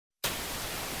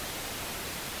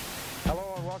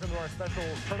and welcome to our special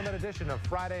tournament edition of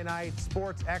Friday Night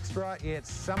Sports Extra.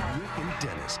 It's Rick and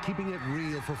Dennis keeping it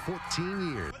real for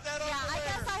 14 years. Yeah, I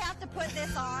guess I have to put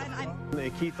this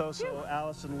on. Keith Osso,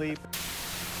 Allison Leap.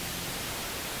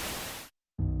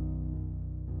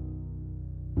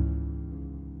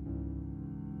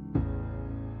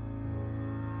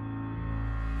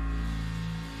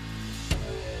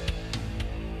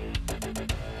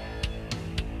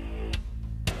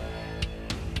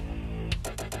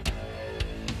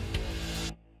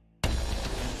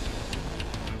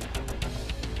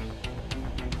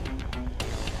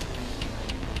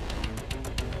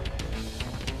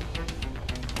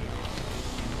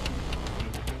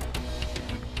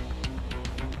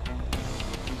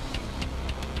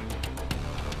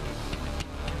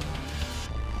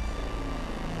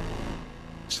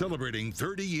 Celebrating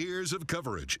 30 years of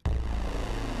coverage.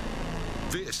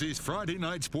 This is Friday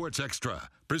Night Sports Extra,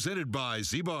 presented by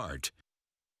Z-Bart.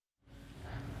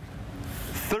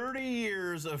 30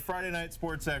 years of Friday Night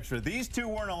Sports Extra. These two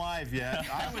weren't alive yet.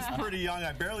 I was pretty young.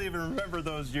 I barely even remember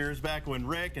those years back when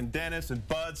Rick and Dennis and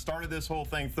Bud started this whole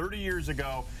thing 30 years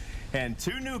ago. And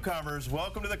two newcomers,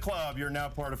 welcome to the club. You're now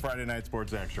part of Friday Night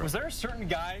Sports Extra. Was there a certain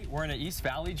guy wearing an East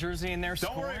Valley jersey in there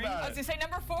Don't scoring? worry about it. I was going to say,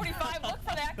 number 45, look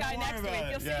for that guy next week.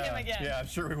 You'll see him again. Yeah,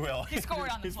 sure we will. He scored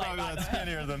on the He's play, probably by not the way.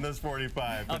 skinnier than this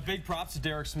 45. Big props to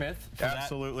Derek Smith for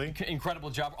Absolutely. that incredible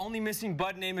job. Only missing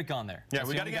Bud Namick on there. Yeah, That's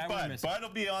we the got to only get guy we're Bud. missing. Bud will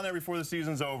be on there before the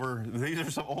season's over. These are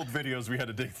some old videos we had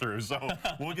to dig through, so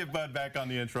we'll get Bud back on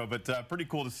the intro. But pretty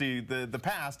cool to see the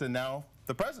past and now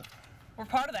the present. We're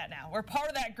part of that now. We're part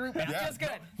of that group now. Yeah, Feels good.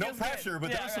 No Feels pressure, good.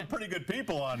 but Yeah, there's some right. pretty good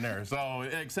people on there. So,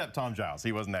 except Tom Giles,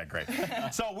 he wasn't that great.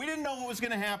 So we didn't know what was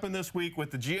going to happen this week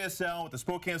with the GSL, with the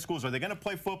Spokane schools. Are they going to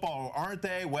play football or aren't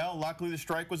they? Well, luckily the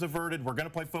strike was averted. We're going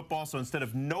to play football. So instead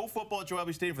of no football at Joe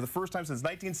Albee Stadium for the first time since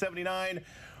 1979,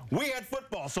 we had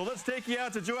football. So let's take you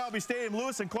out to Joe Albee Stadium.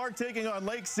 Lewis and Clark taking on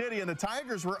Lake City, and the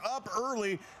Tigers were up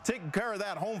early, taking care of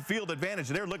that home field advantage.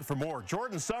 They're looking for more.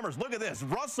 Jordan Summers, look at this,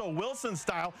 Russell Wilson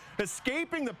style,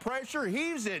 escaping the pressure,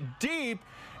 heaves it deep,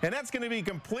 and that's going to be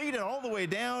complete and all the way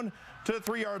down to the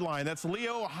 3-yard line. That's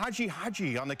Leo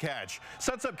Haji on the catch.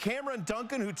 Sets up Cameron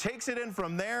Duncan, who takes it in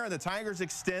from there, and the Tigers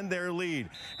extend their lead.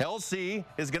 LC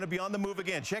is going to be on the move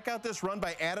again. Check out this run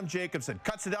by Adam Jacobson.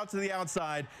 Cuts it out to the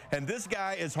outside, and this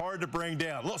guy is hard to bring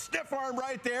down. A little stiff arm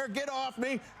right there. Get off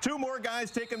me. Two more guys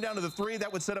take him down to the 3.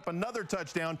 That would set up another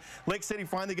touchdown. Lake City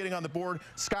finally getting on the board.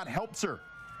 Scott Helpser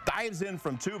dives in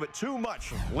from 2, but too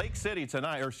much. Lake City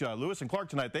tonight, or Lewis and Clark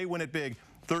tonight, they win it big,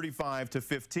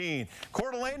 35-15.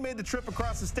 Coeur d'Alene made the trip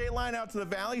across the state line out to the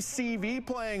Valley. CV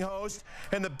playing host,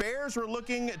 and the Bears were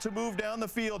looking to move down the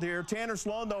field here. Tanner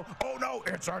Sloan, though, oh no,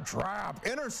 it's a trap.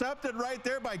 Intercepted right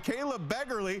there by Caleb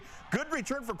Beggerly. Good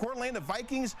return for Coeur d'Alene. The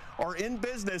Vikings are in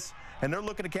business, and they're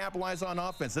looking to capitalize on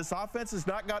offense. This offense has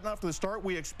not gotten off to the start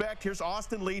we expect. Here's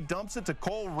Austin Lee, dumps it to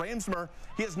Cole Ramsmer.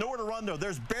 He has nowhere to run, though.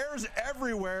 There's Bears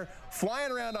everywhere,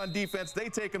 flying around on defense. They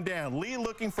take him down. Lee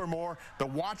looking for more. The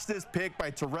watch this pick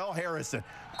by Terrell Harrison.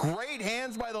 Great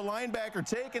hands by the linebacker,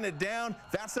 taking it down.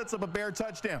 That sets up a Bear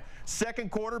touchdown.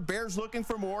 Second quarter, Bears looking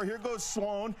for more. Here goes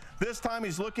Sloan. This time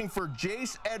he's looking for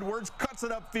Jace Edwards. Cuts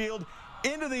it upfield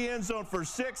into the end zone for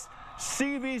 6.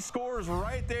 CV scores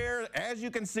right there, as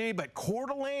you can see, but Coeur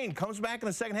d'Alene comes back in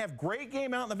the second half. Great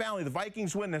game out in the Valley. The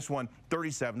Vikings win this one,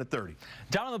 37-30.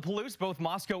 Down on the Palouse, both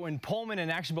Moscow and Pullman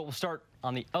in action, but we'll start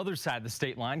on the other side of the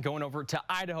state line, going over to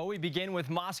Idaho. We begin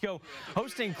with Moscow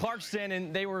hosting Clarkston,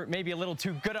 and they were maybe a little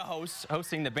too good a host,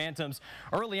 hosting the Bantams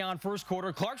early on first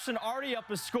quarter. Clarkston already up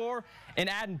a score and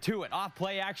adding to it. Off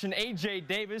play action, A.J.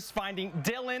 Davis finding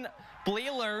Dylan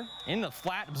Bleeler in the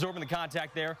flat, absorbing the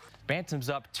contact there. Bantams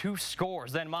up 2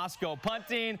 scores. Then Moscow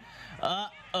punting.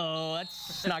 Uh-oh,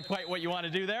 that's not quite what you want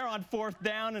to do there on 4th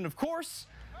down. And, of course,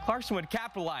 Clarkston would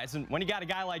capitalize, and when you got a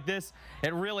guy like this,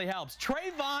 it really helps.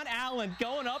 Trayvon Allen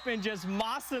going up and just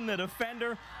mossing the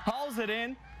defender, hauls it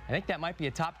in. I think that might be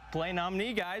a top play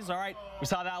nominee, guys. All right, we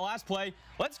saw that last play.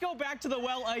 Let's go back to the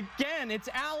well again. It's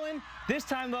Allen. This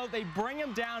time, though, they bring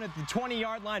him down at the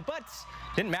 20-yard line, but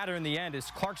didn't matter in the end as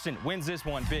Clarkston wins this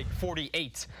one big,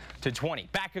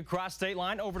 48-20. Back across state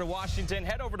line, over to Washington,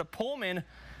 head over to Pullman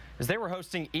as they were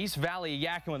hosting East Valley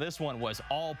Yakima. This one was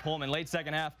all Pullman. Late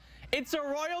second half, it's a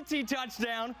royalty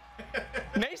touchdown.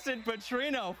 Mason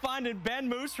Petrino finding Ben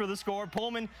Moose for the score.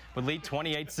 Pullman would lead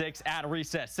 28-6 at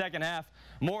recess. Second half,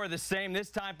 more of the same. This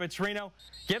time, Petrino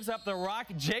gives up the rock.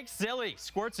 Jake Silly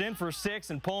squirts in for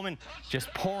 6, and Pullman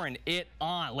just pouring it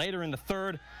on. Later in the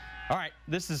third, all right,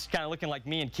 this is kind of looking like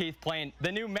me and Keith playing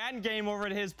the new Madden game over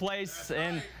at his place,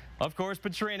 and Of course,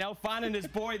 Petrino finding his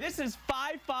boy. This is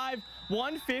 5'5",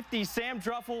 150. Sam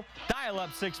Druffel, dial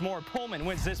up 6 more. Pullman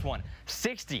wins this one,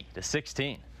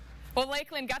 60-16. Well,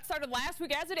 Lakeland got started last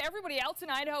week, as did everybody else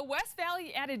in Idaho. West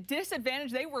Valley at a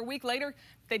disadvantage. They were a week later.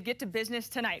 They'd get to business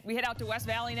tonight. We head out to West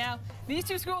Valley now. These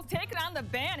two schools taking on the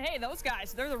band. Hey, those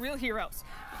guys, they're the real heroes.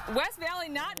 West Valley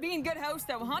not being good hosts,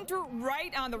 though. Hunter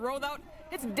Wright on the rollout.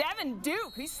 It's Devin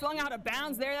Duke. He's slung out of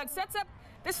bounds there. That sets up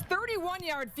this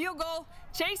 31-yard field goal.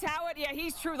 Chase Howitt, yeah,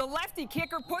 he's true. The lefty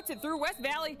kicker puts it through. West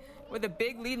Valley with a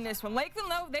big lead in this one. Lakeland,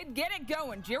 though, they'd get it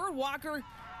going. Jared Walker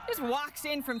just walks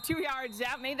in from 2 yards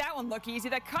out, made that one look easy.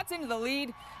 That cuts into the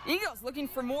lead. Eagles looking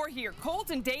for more here.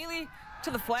 Colton Daly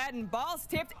to the flat, and ball's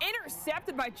tipped,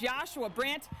 intercepted by Joshua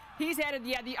Brandt. He's headed,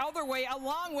 yeah, the other way, a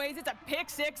long ways. It's a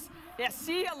pick six. Yeah,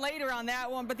 see you later on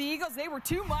that one. But the Eagles, they were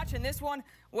too much in this one.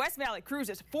 West Valley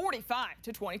cruises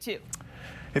 45-22.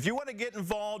 If you want to get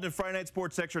involved in Friday Night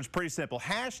Sports Extra, it's pretty simple.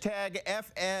 Hashtag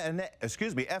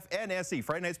FNSE,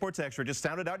 Friday Night Sports Extra. Just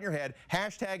sound it out in your head.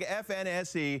 Hashtag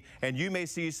FNSE, and you may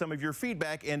see some of your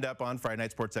feedback end up on Friday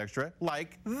Night Sports Extra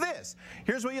like this.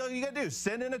 Here's what you got to do.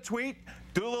 Send in a tweet,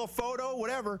 do a little photo,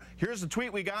 whatever. Here's the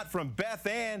tweet we got from Beth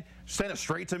Ann. Sent it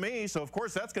straight to me, so of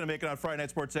course that's going to make it on Friday Night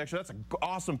Sports Extra. That's an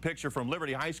awesome picture from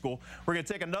Liberty High School. We're going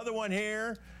to take another one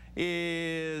here.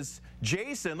 Is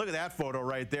Jason. Look at that photo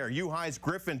right there. U-High's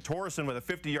Griffin Torreson with a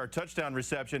 50-yard touchdown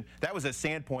reception. That was at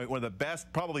Sandpoint, one of the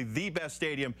best, probably the best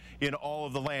stadium in all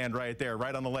of the land right there,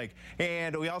 right on the lake.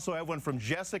 And we also have one from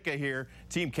Jessica here.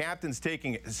 Team captain's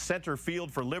taking center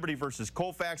field for Liberty versus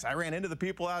Colfax. I ran into the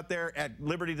people out there at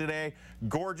Liberty today.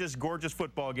 Gorgeous, gorgeous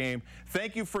football game.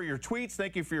 Thank you for your tweets.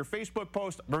 Thank you for your Facebook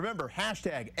post. Remember,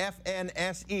 hashtag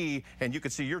FNSE, and you can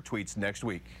see your tweets next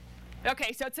week.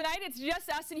 Okay, so tonight it's just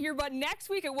us in here, but next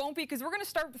week it won't be, because we're going to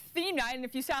start with theme night. And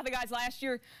if you saw the guys last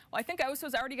year, well, I think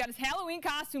Osso's already got his Halloween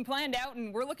costume planned out,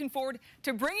 and we're looking forward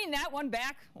to bringing that one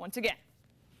back once again.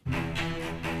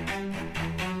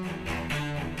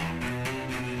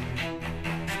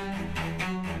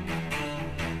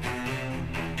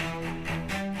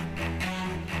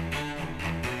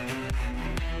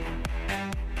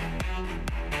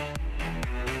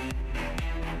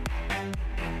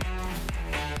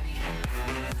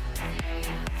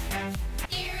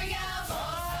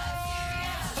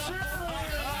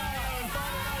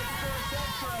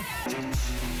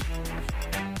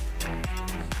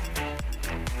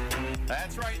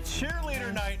 That's right,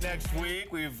 cheerleader night next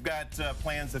week. We've got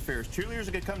plans that Ferris cheerleaders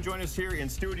are going to come join us here in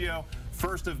studio.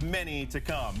 First of many to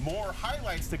come. More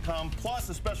highlights to come, plus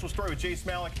a special story with Jace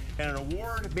Malik and an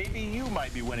award maybe you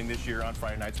might be winning this year on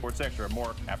Friday Night Sports Extra.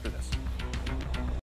 More after this.